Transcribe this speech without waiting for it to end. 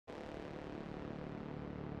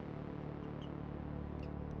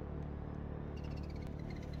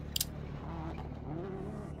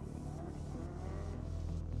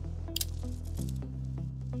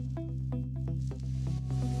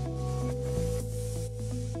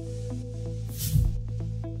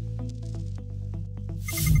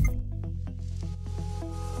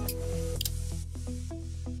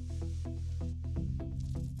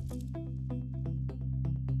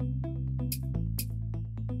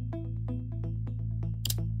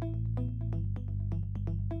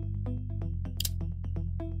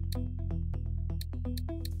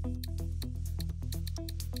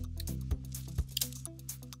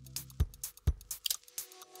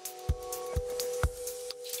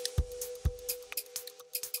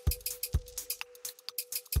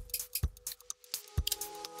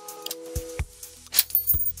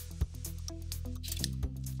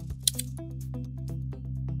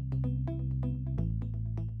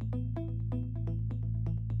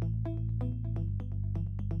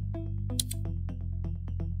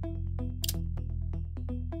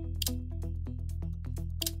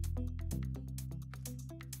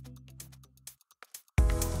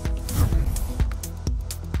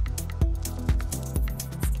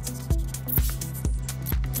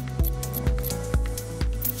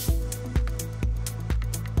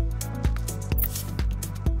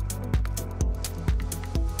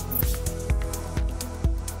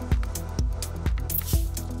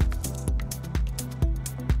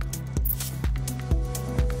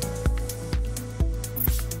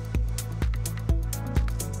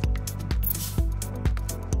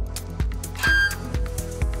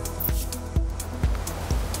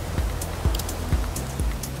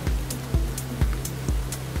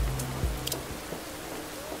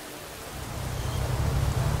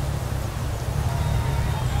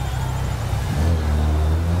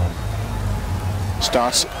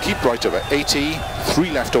starts, keep right over 80,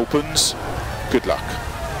 3 left opens, good luck.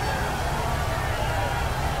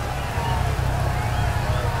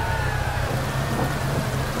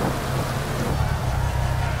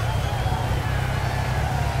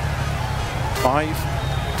 Five,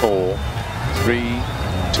 4, 3,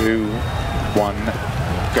 2, 1,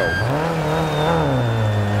 go.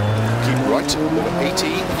 Keep right over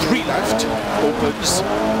 80, 3 left, opens,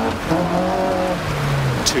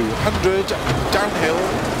 200, downhill,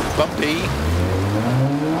 bumpy,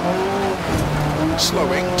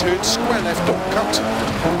 slowing, turn square left, don't cut,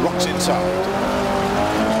 rocks inside.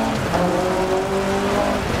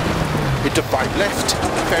 Into 5 left,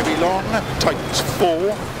 very long, tightens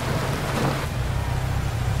 4.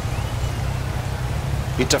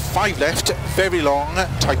 Into 5 left, very long,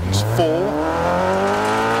 tightens 4.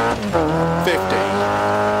 50.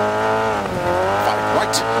 5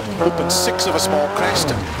 right, open 6 of a small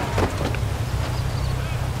crest.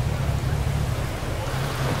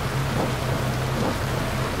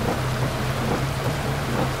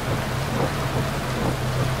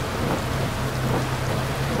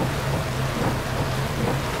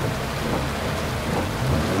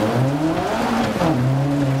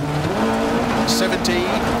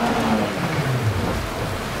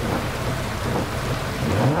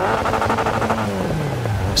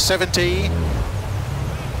 Seventy.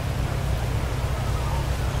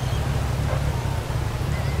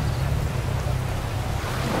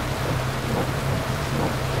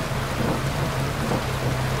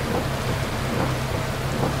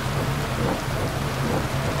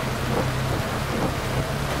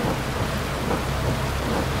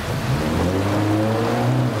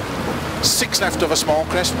 Six left of a small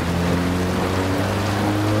crest.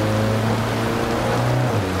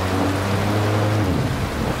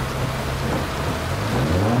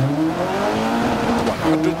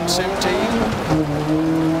 170.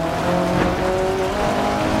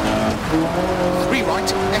 3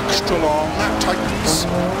 right, extra long, tightens.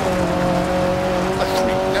 A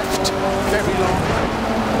 3 left, very long.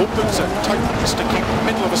 Opens and tightens to keep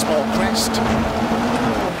middle of a small crest.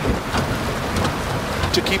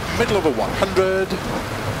 To keep middle of a 100.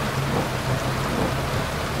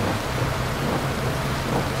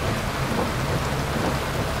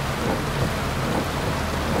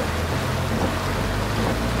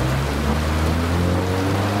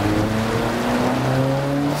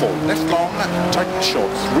 Left long, tighten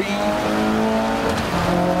short 3.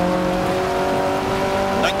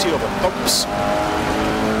 90 over bumps.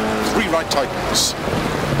 3 right tightens.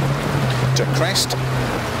 To crest.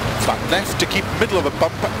 Flat left to keep middle of a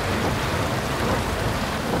bump.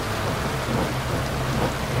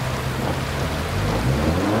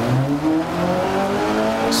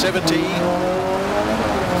 70.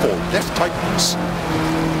 4 left tightens.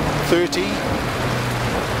 30.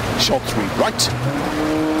 Short 3 right.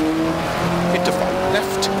 Into 5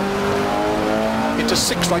 left, into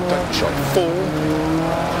 6 right down shot 4,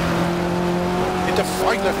 into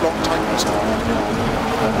 5 left long tightens.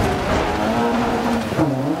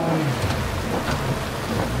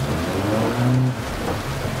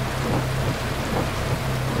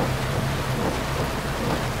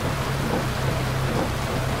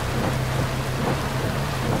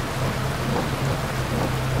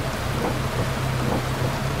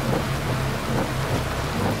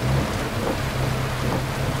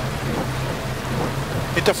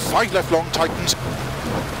 Into 5 left long tightens.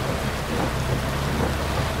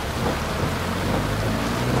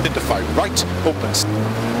 Into 5 right, opens.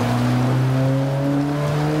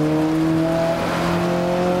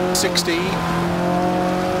 60.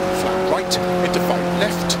 Flat right, into 5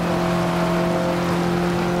 left.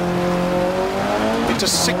 Into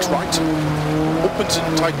 6 right, opens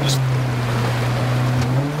and tightens.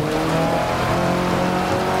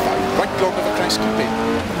 5 right long of a crest, keep in.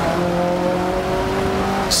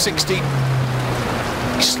 60,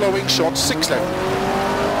 slowing short 6 left,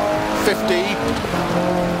 50,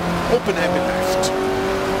 open heavy left,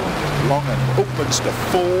 long and opens to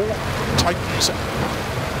 4, tightens,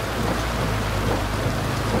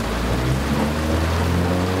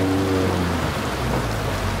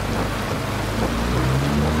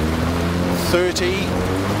 30,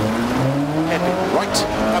 heavy right,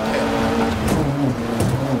 uphill.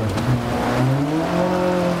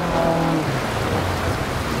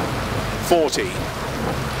 40,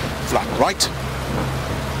 flat right,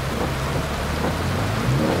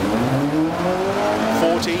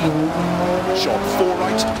 40, short 4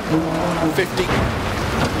 right, 50,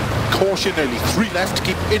 caution early 3 left,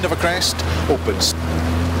 keep in of a crest, opens,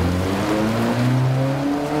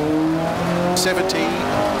 70,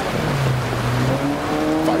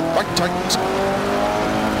 5 right tightens,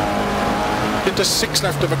 into 6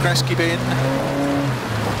 left of a crest, keep in.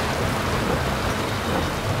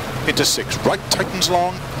 Into 6 right, tightens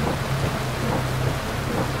long.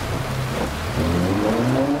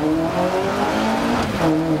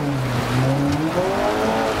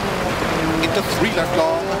 Into 3 left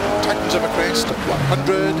long, tightens of a crest,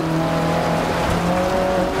 100.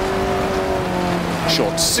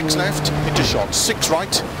 Short 6 left, into short 6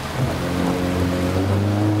 right.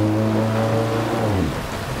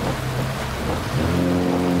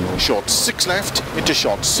 Short 6 left, into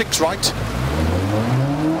short 6 right.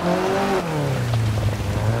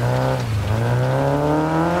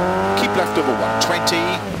 Keep left over 120.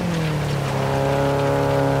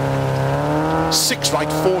 6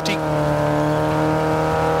 right 40.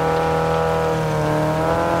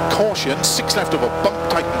 Caution, 6 left over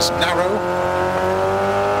bump, tightens narrow.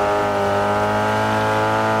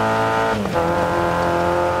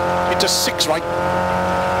 Into 6 right.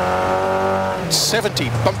 70,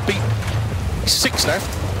 bumpy, 6 left.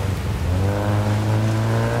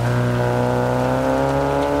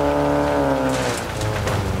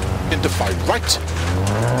 Into 5 right.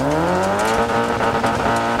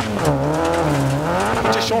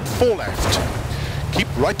 Into short 4 left. Keep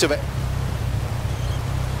right of it.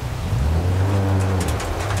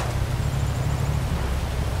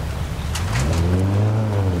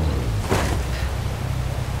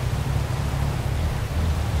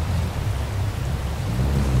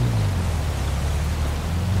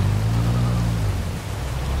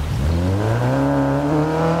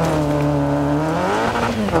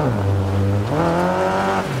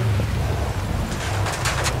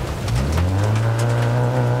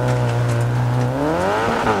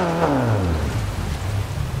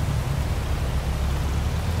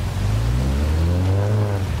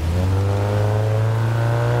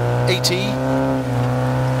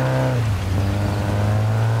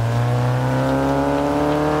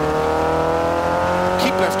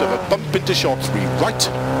 Keep left of a bump into short 3 right.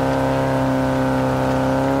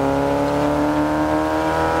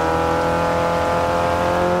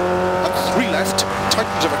 And 3 left,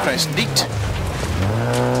 tightens of a crest, neat.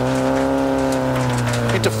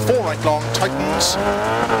 Into 4 right long, tightens.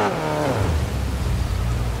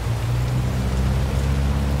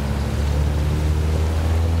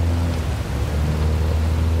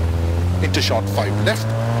 Into short 5 left.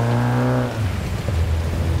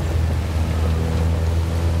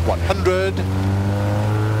 100.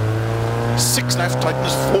 6 left,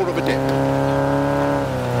 tightens 4 of a dip.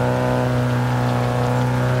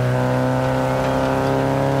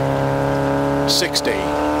 .60.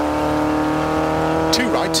 2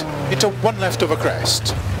 right, into 1 left of a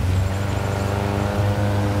crest.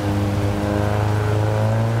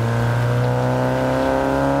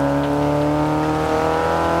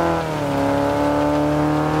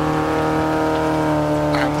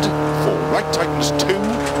 Tightens 2,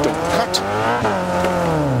 don't cut.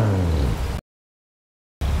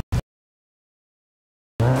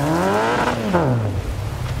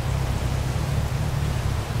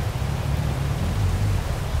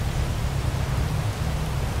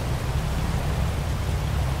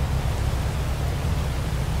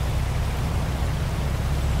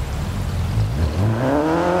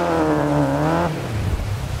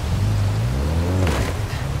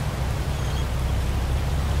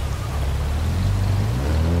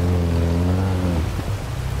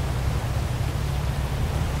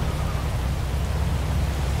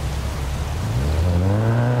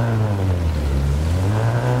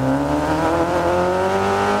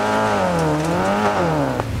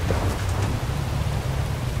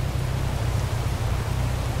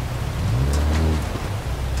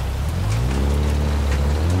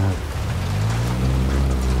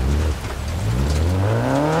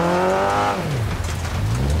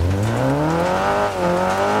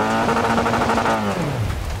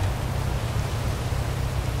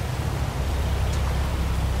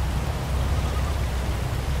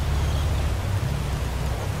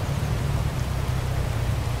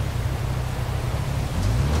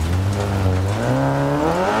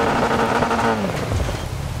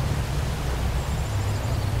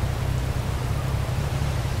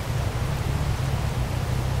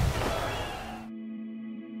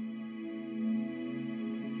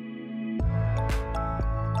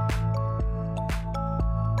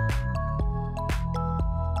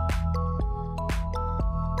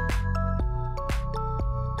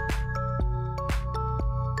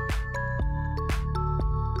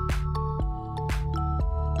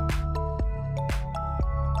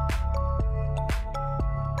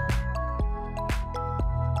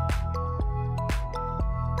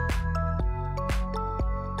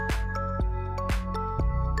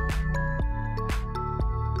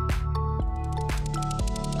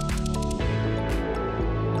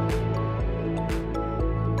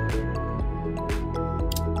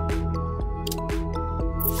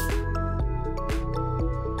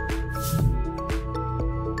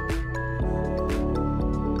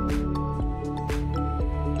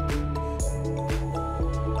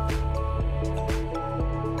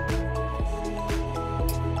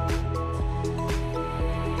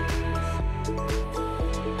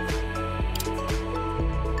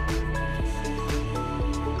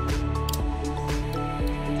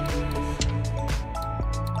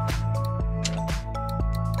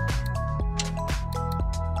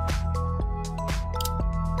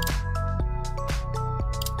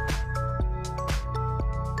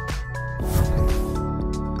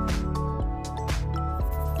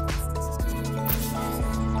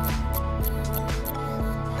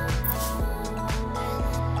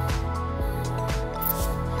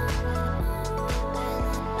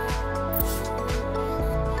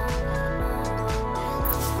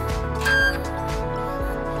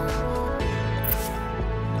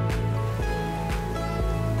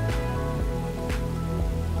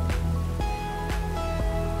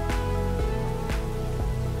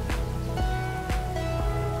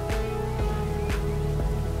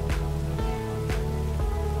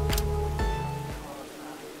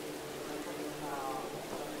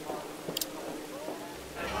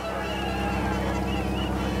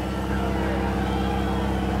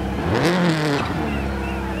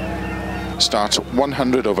 Starts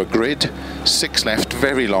 100 over grid, 6 left,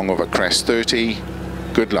 very long over crest 30.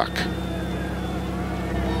 Good luck.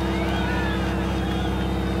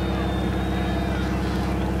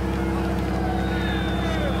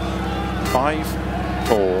 5,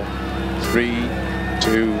 4, 3,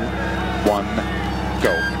 2, 1,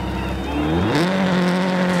 go.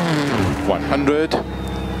 100,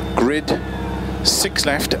 grid, 6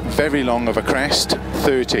 left, very long over crest,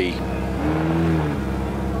 30.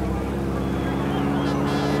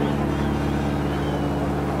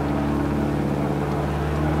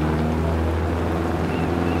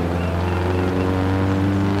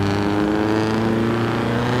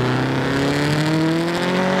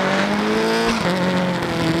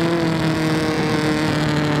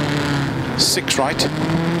 Six right,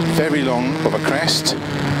 very long over crest,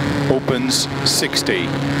 opens 60.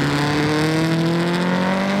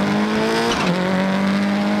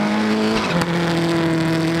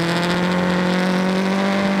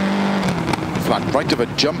 Flat right of a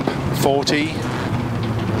jump, 40.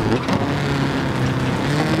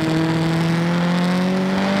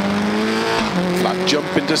 Flat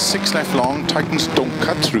jump into 6 left long, tightens, don't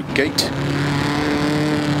cut through gate.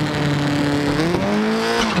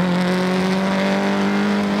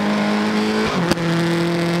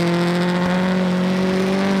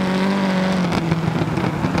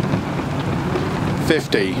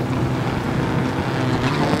 .50.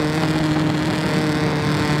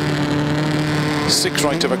 Six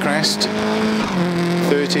right of a crest,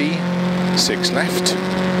 30, 6 left.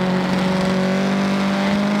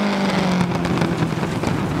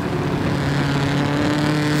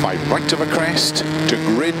 Five right of a crest to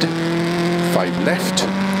grid, 5 left,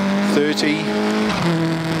 30.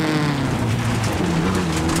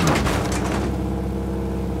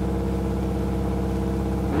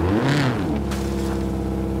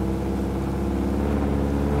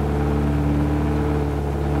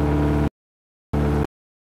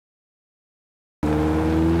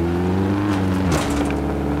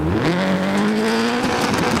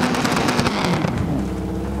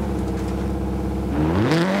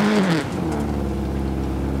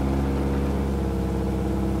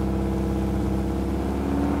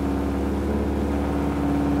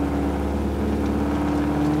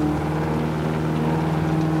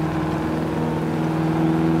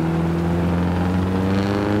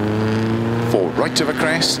 4 right of a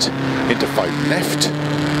crest, into 5 left.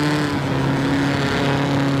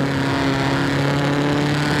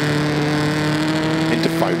 Into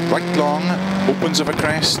 5 right long, opens of a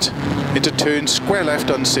crest, into turn square left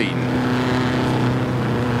unseen.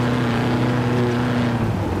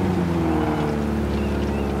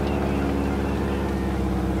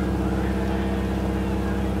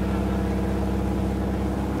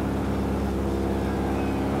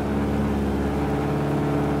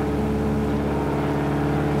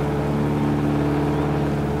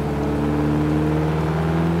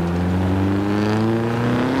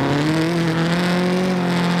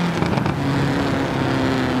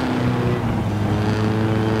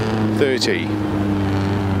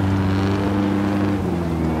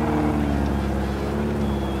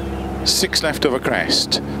 Six left of a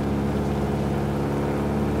crest.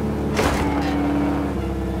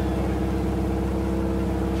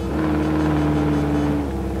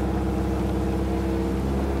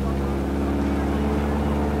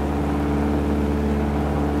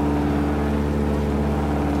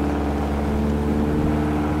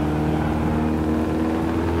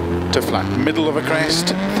 To flat middle of a crest,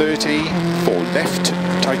 30, 4 left,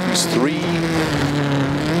 tightens 3.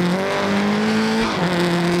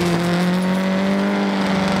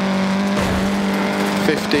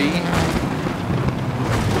 50.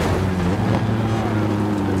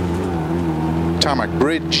 Tarmac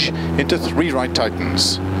bridge, into 3 right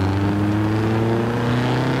tightens.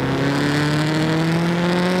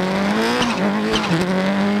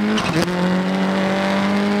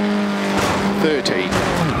 30.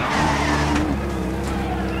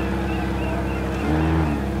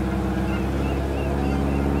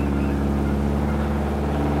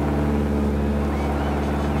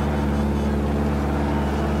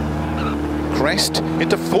 Crest,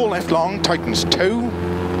 into 4 left long, tightens 2.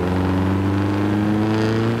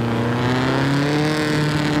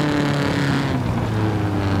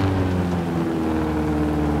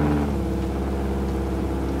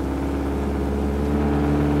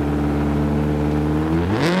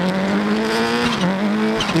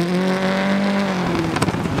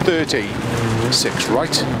 30, 6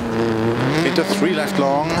 right, into 3 left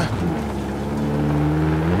long.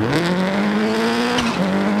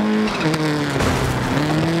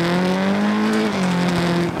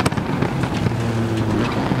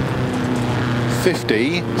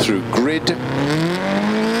 50 through grid.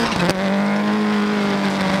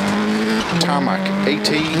 Tarmac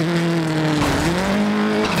 80.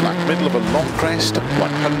 Flat middle of a long crest,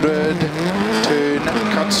 100. Turn,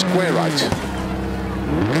 cut square right.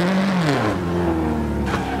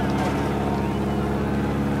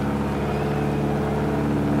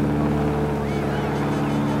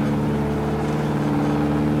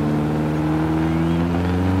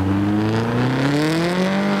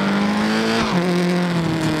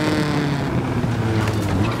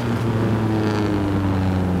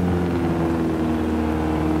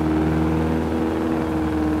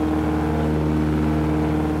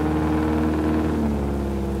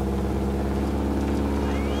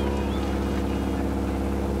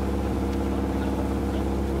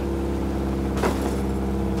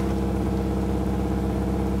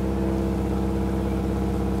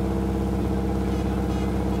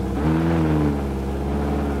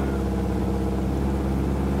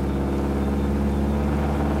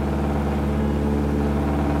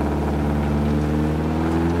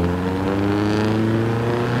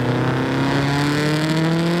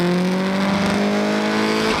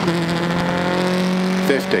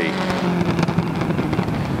 50.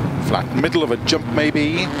 Flat middle of a jump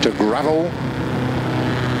maybe to gravel.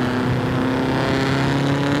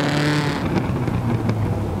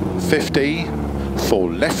 50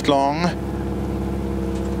 for left long.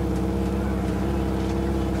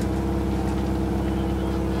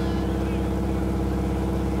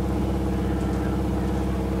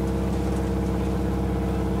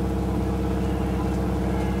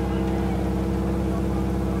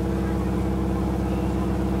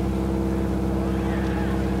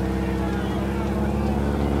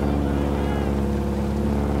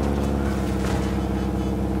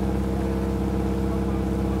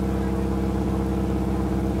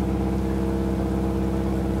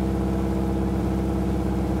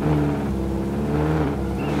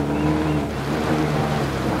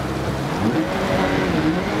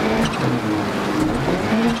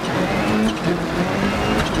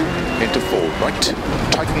 Into 4 right,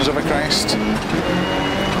 tightens over crest.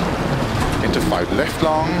 Into 5 left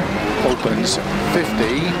long, opens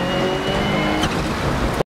 50.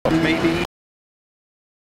 Maybe.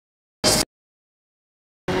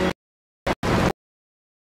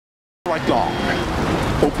 Right long,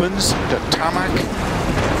 opens to tarmac.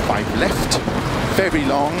 5 left, very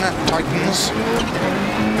long, tightens.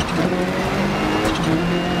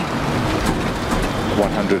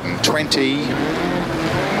 120.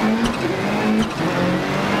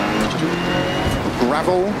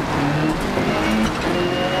 Gravel,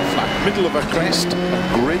 flat middle of a crest,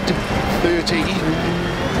 grid, 30,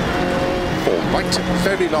 4 right,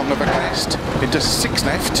 very long of a crest, into 6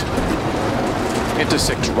 left, into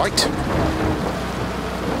 6 right,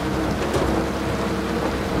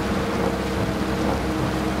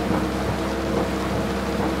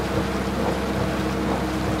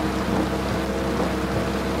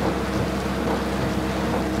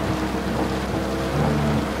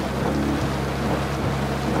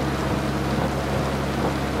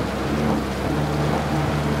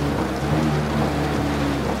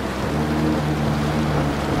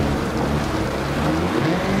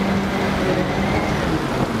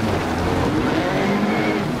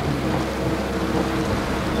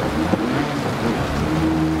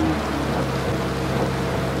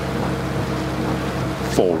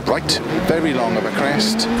 four right, very long of a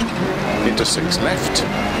crest, into 6 left,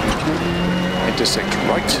 into 6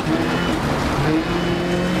 right,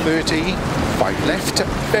 30, 5 left,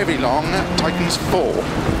 very long, tightens 4,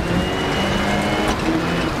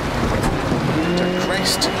 to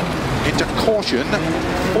crest, into caution,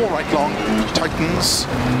 4 right long, tightens,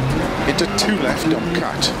 into 2 left, don't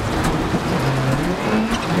cut,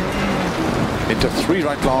 into 3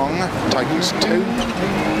 right long, tightens 2,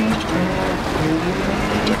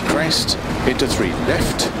 to crest, into 3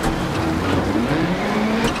 left,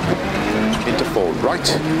 into 4 right,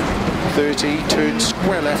 30, turn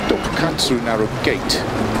square left, don't cut through narrow gate.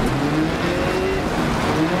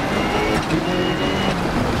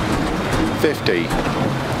 50,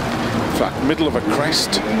 flat middle of a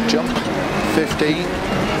crest, jump, 50,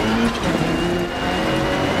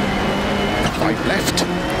 5 left,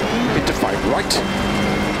 into 5 right,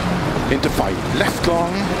 into 5 left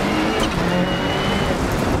long,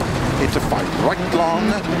 into 5 right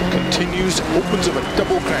long, continues, opens of a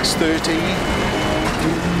double crest, 30,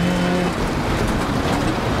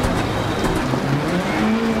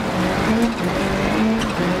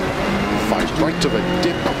 5 right of a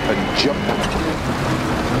dip and jump,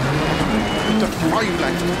 into 5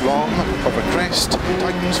 left long of a crest,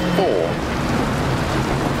 tightens 4,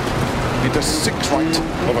 into 6 right,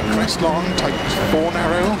 over crest long, tightens 4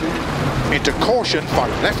 narrow, into caution,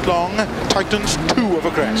 5 left long, tightens 2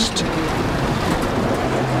 over crest.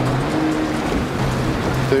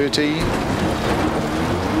 30,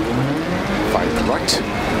 5 right,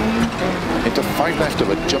 into 5 left of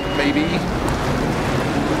a jump maybe,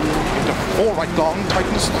 into 4 right long,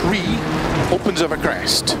 tightens 3, opens over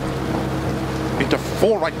crest, into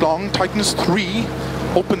 4 right long, tightens 3,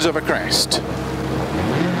 opens over crest.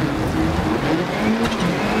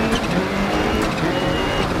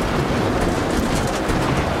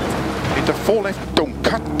 Into 4 left, don't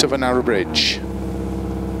cut of a narrow bridge.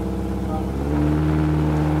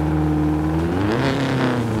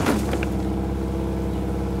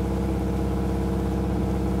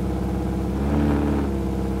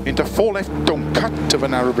 Into 4 left, don't cut of a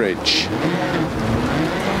narrow bridge.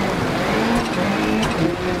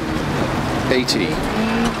 80.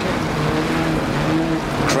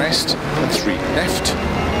 Crest and 3 left,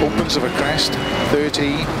 opens of a crest,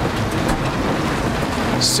 30.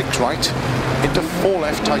 6 right, into 4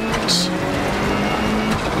 left, tightens.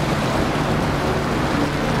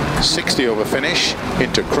 60 over finish,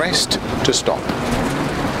 into crest to stop.